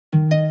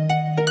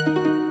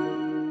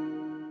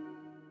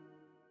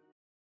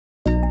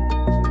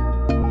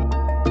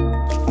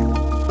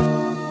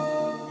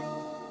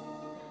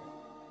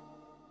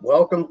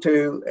Welcome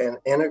to an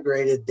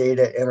integrated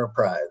data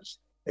enterprise,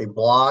 a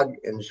blog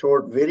and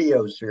short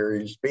video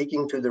series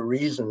speaking to the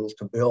reasons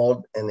to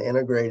build an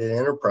integrated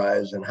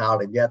enterprise and how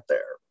to get there.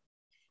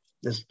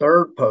 This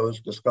third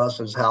post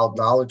discusses how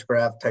knowledge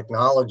graph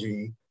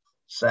technology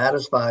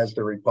satisfies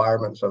the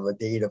requirements of a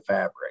data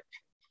fabric.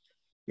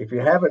 If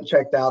you haven't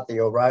checked out the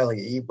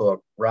O'Reilly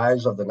ebook,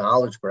 Rise of the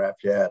Knowledge Graph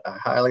yet, I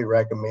highly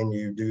recommend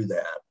you do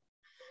that.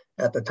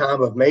 At the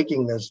time of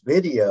making this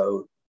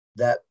video,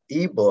 that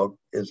ebook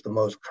is the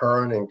most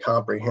current and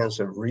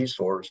comprehensive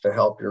resource to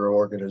help your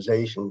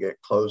organization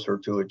get closer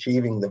to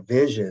achieving the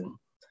vision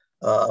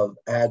of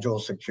agile,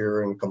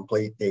 secure, and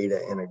complete data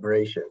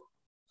integration.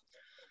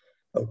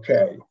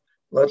 Okay,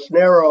 let's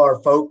narrow our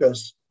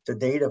focus to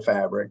data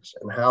fabrics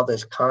and how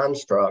this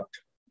construct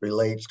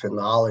relates to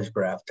knowledge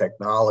graph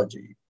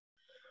technology.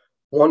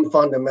 One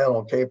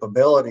fundamental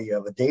capability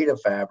of a data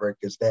fabric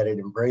is that it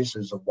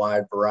embraces a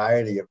wide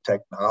variety of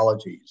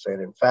technologies,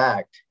 and in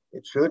fact,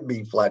 it should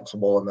be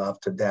flexible enough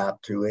to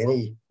adapt to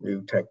any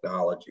new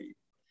technology.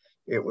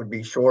 It would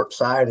be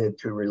short-sighted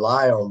to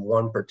rely on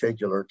one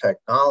particular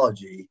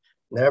technology.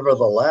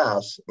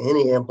 Nevertheless,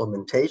 any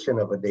implementation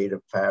of a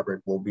data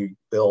fabric will be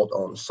built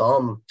on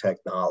some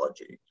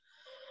technology.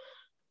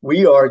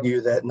 We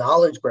argue that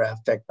knowledge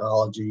graph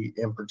technology,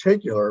 in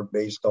particular,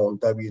 based on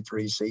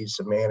W3C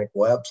semantic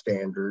web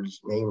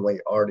standards, namely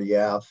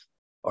RDF,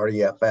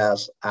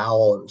 RDFS,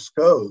 OWL, and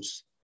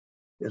SCOAS,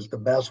 is the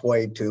best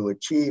way to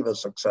achieve a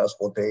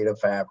successful data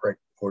fabric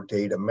or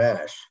data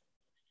mesh.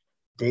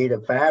 Data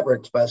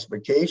fabric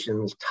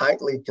specifications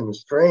tightly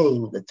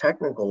constrain the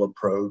technical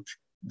approach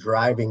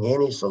driving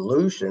any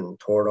solution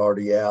toward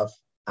RDF,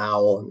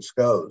 OWL, and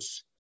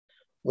SCOAS.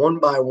 One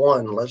by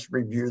one, let's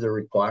review the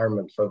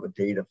requirements of a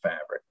data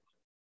fabric.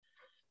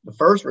 The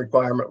first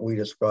requirement we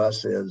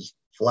discuss is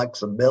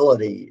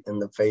flexibility in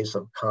the face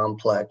of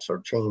complex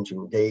or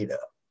changing data.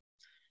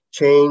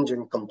 Change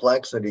and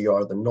complexity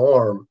are the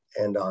norm,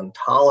 and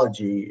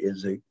ontology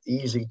is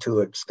easy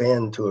to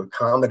extend to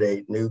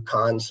accommodate new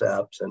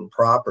concepts and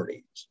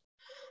properties.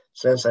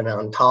 Since an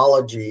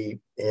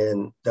ontology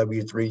in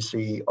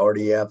W3C,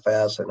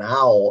 RDFS, and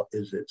OWL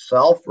is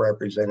itself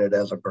represented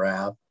as a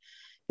graph,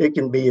 it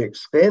can be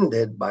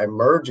extended by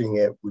merging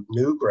it with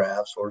new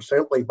graphs or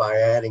simply by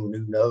adding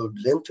new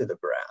nodes into the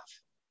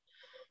graph.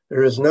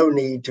 There is no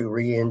need to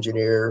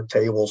re-engineer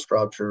table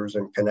structures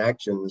and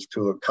connections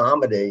to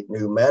accommodate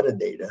new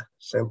metadata.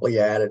 Simply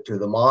add it to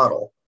the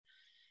model.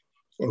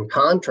 In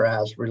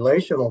contrast,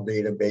 relational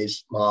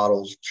database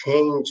models,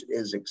 change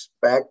is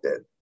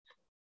expected.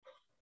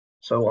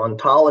 So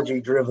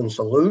ontology-driven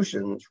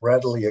solutions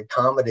readily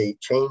accommodate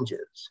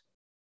changes.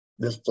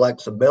 This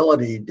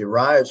flexibility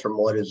derives from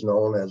what is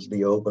known as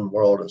the open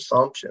world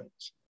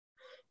assumptions.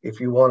 If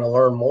you want to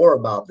learn more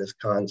about this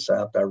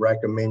concept, I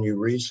recommend you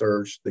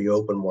research the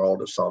open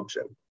world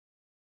assumption.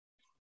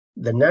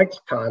 The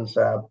next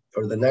concept,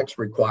 or the next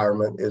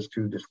requirement, is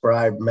to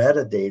describe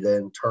metadata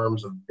in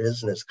terms of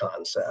business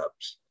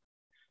concepts.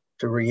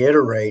 To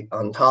reiterate,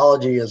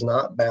 ontology is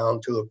not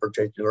bound to a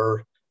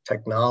particular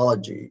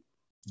technology.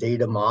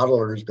 Data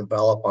modelers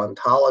develop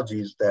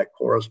ontologies that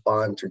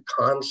correspond to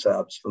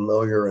concepts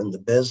familiar in the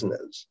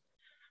business.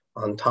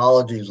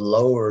 Ontologies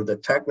lower the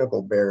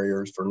technical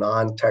barriers for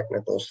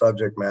non-technical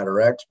subject matter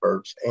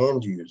experts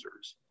and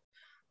users.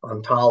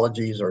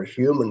 Ontologies are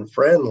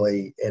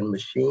human-friendly and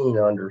machine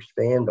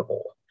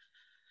understandable.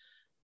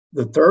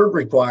 The third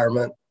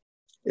requirement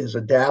is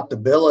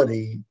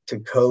adaptability to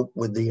cope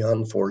with the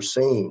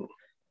unforeseen.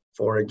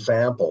 For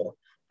example,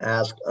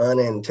 ask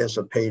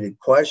unanticipated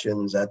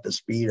questions at the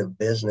speed of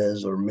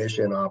business or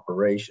mission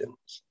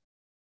operations.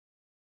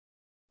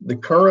 The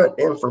current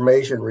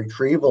information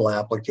retrieval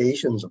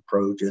applications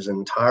approach is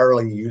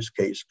entirely use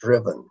case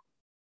driven,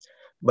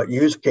 but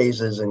use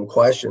cases and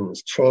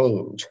questions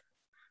change.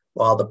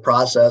 While the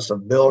process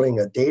of building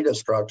a data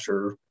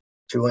structure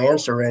to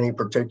answer any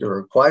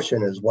particular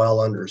question is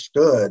well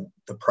understood,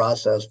 the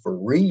process for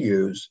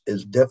reuse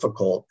is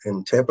difficult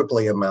and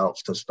typically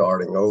amounts to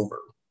starting over.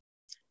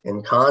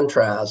 In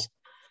contrast,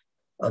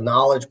 a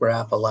knowledge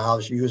graph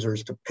allows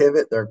users to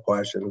pivot their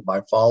questions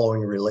by following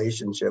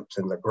relationships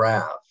in the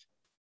graph.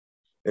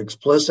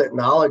 Explicit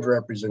knowledge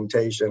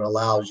representation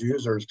allows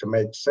users to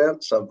make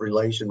sense of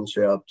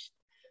relationships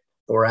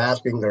for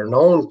asking their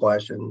known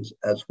questions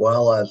as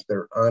well as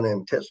their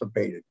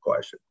unanticipated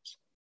questions.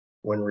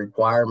 When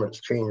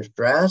requirements change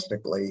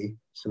drastically,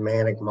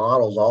 semantic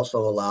models also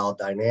allow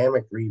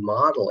dynamic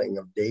remodeling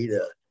of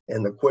data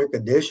and the quick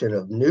addition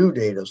of new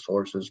data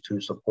sources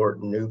to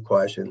support new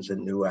questions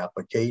and new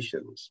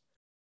applications.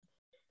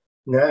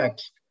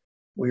 Next,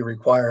 we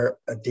require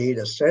a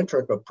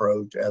data-centric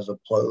approach as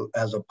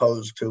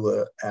opposed to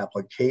an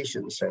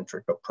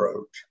application-centric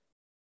approach.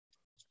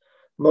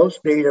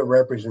 Most data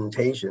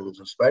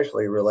representations,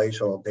 especially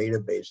relational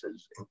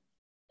databases,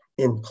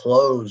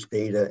 enclose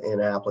data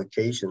in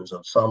applications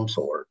of some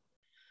sort.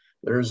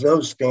 There is no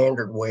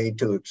standard way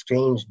to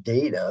exchange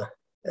data,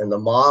 and the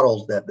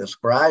models that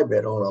describe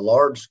it on a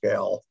large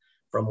scale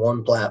from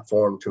one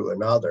platform to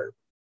another.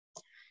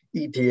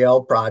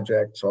 ETL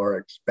projects are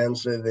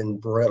expensive and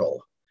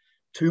brittle.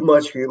 Too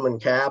much human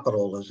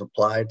capital is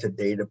applied to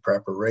data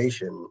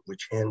preparation,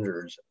 which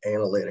hinders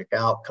analytic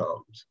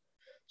outcomes.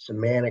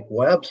 Semantic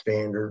web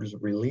standards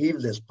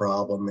relieve this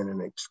problem in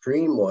an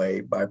extreme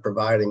way by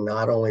providing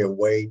not only a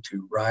way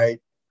to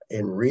write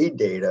and read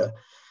data,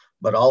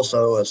 but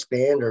also a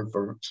standard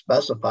for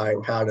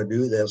specifying how to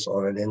do this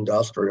on an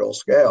industrial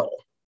scale.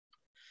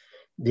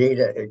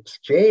 Data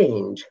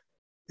exchange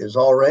is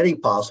already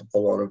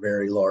possible on a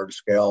very large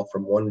scale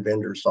from one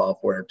vendor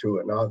software to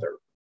another.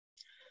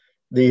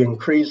 The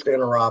increased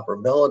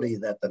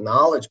interoperability that the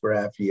knowledge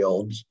graph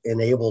yields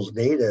enables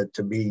data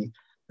to be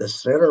the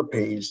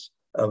centerpiece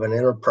of an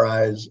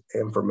enterprise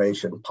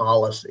information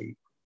policy.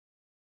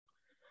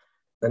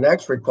 The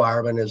next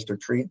requirement is to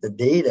treat the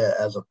data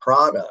as a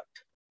product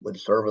with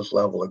service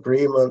level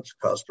agreements,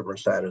 customer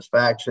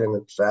satisfaction,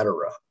 etc.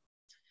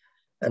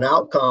 An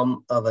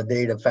outcome of a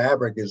data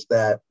fabric is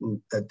that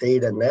the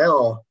data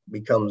now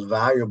becomes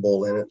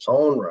valuable in its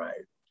own right.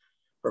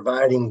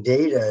 Providing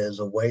data is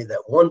a way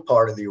that one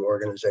part of the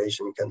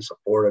organization can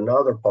support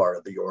another part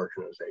of the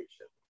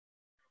organization.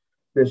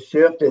 This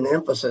shift in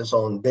emphasis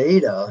on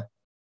data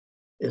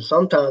is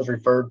sometimes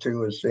referred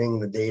to as seeing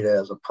the data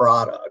as a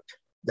product.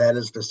 That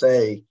is to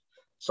say,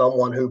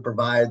 someone who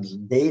provides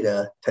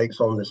data takes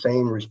on the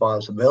same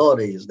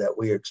responsibilities that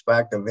we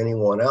expect of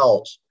anyone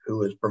else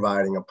who is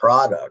providing a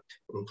product,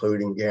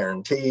 including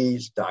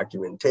guarantees,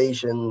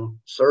 documentation,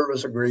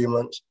 service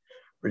agreements,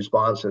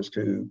 responses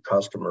to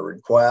customer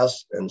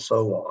requests, and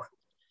so on.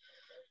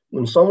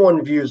 When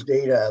someone views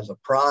data as a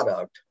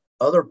product,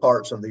 other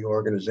parts of the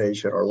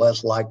organization are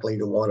less likely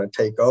to want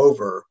to take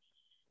over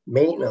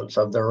maintenance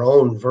of their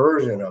own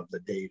version of the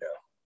data.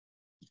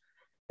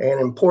 An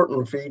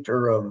important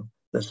feature of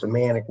the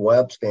semantic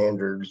web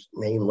standards,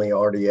 namely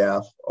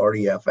RDF,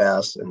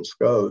 RDFS, and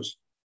SCOS,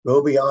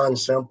 go beyond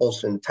simple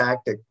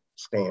syntactic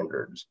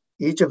standards.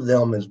 Each of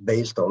them is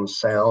based on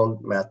sound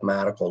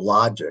mathematical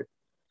logic.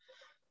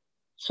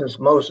 Since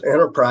most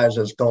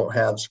enterprises don't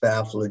have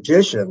staff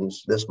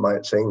logicians, this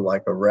might seem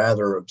like a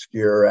rather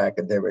obscure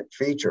academic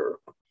feature,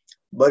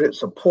 but it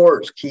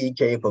supports key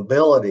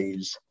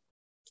capabilities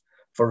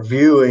for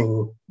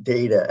viewing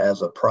data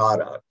as a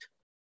product.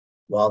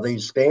 With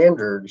these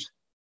standards,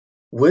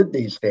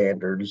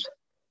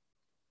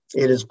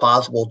 it is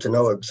possible to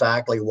know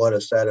exactly what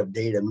a set of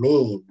data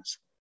means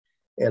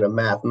in a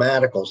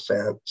mathematical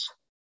sense,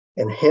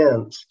 and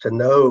hence to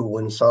know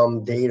when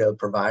some data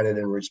provided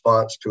in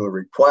response to a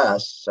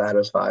request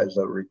satisfies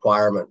a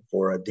requirement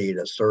for a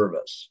data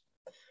service.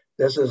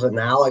 This is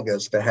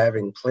analogous to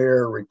having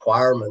clear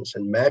requirements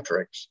and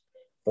metrics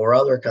for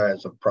other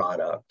kinds of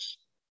products.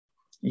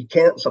 You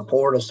can't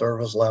support a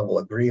service level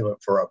agreement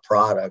for a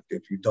product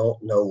if you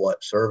don't know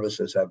what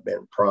services have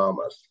been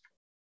promised.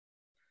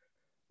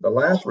 The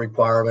last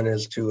requirement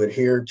is to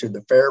adhere to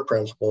the FAIR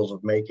principles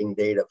of making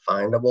data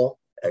findable,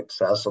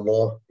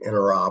 accessible,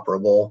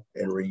 interoperable,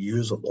 and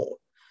reusable.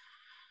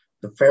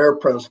 The FAIR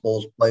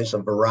principles place a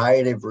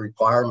variety of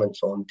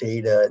requirements on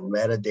data and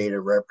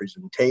metadata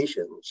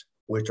representations,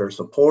 which are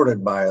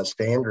supported by a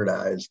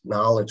standardized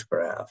knowledge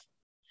graph.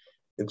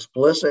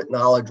 Explicit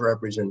knowledge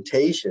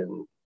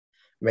representation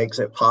makes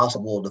it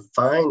possible to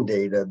find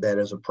data that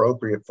is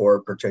appropriate for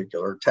a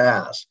particular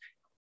task.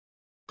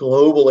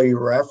 Globally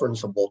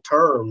referenceable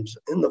terms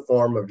in the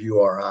form of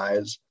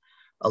URIs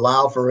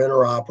allow for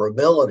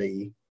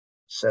interoperability,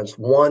 since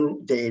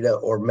one data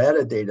or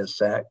metadata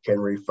set can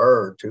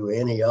refer to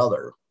any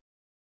other.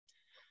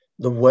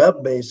 The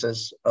web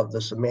basis of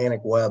the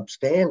semantic web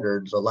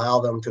standards allow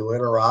them to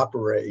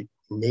interoperate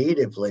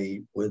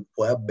natively with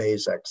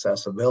web-based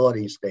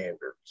accessibility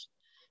standards,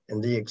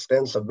 and the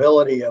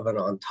extensibility of an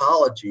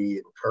ontology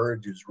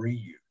encourages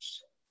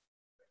reuse.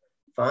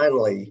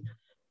 Finally,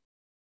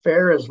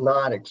 FAIR is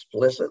not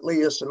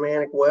explicitly a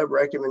semantic web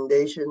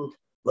recommendation,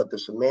 but the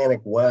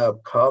semantic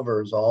web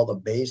covers all the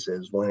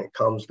bases when it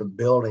comes to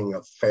building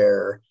a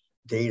FAIR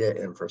data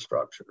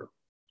infrastructure.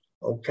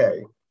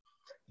 Okay,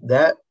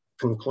 that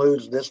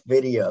concludes this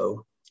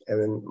video,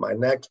 and my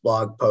next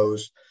blog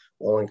post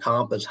will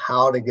encompass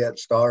how to get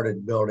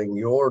started building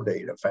your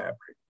data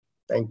fabric.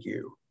 Thank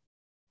you.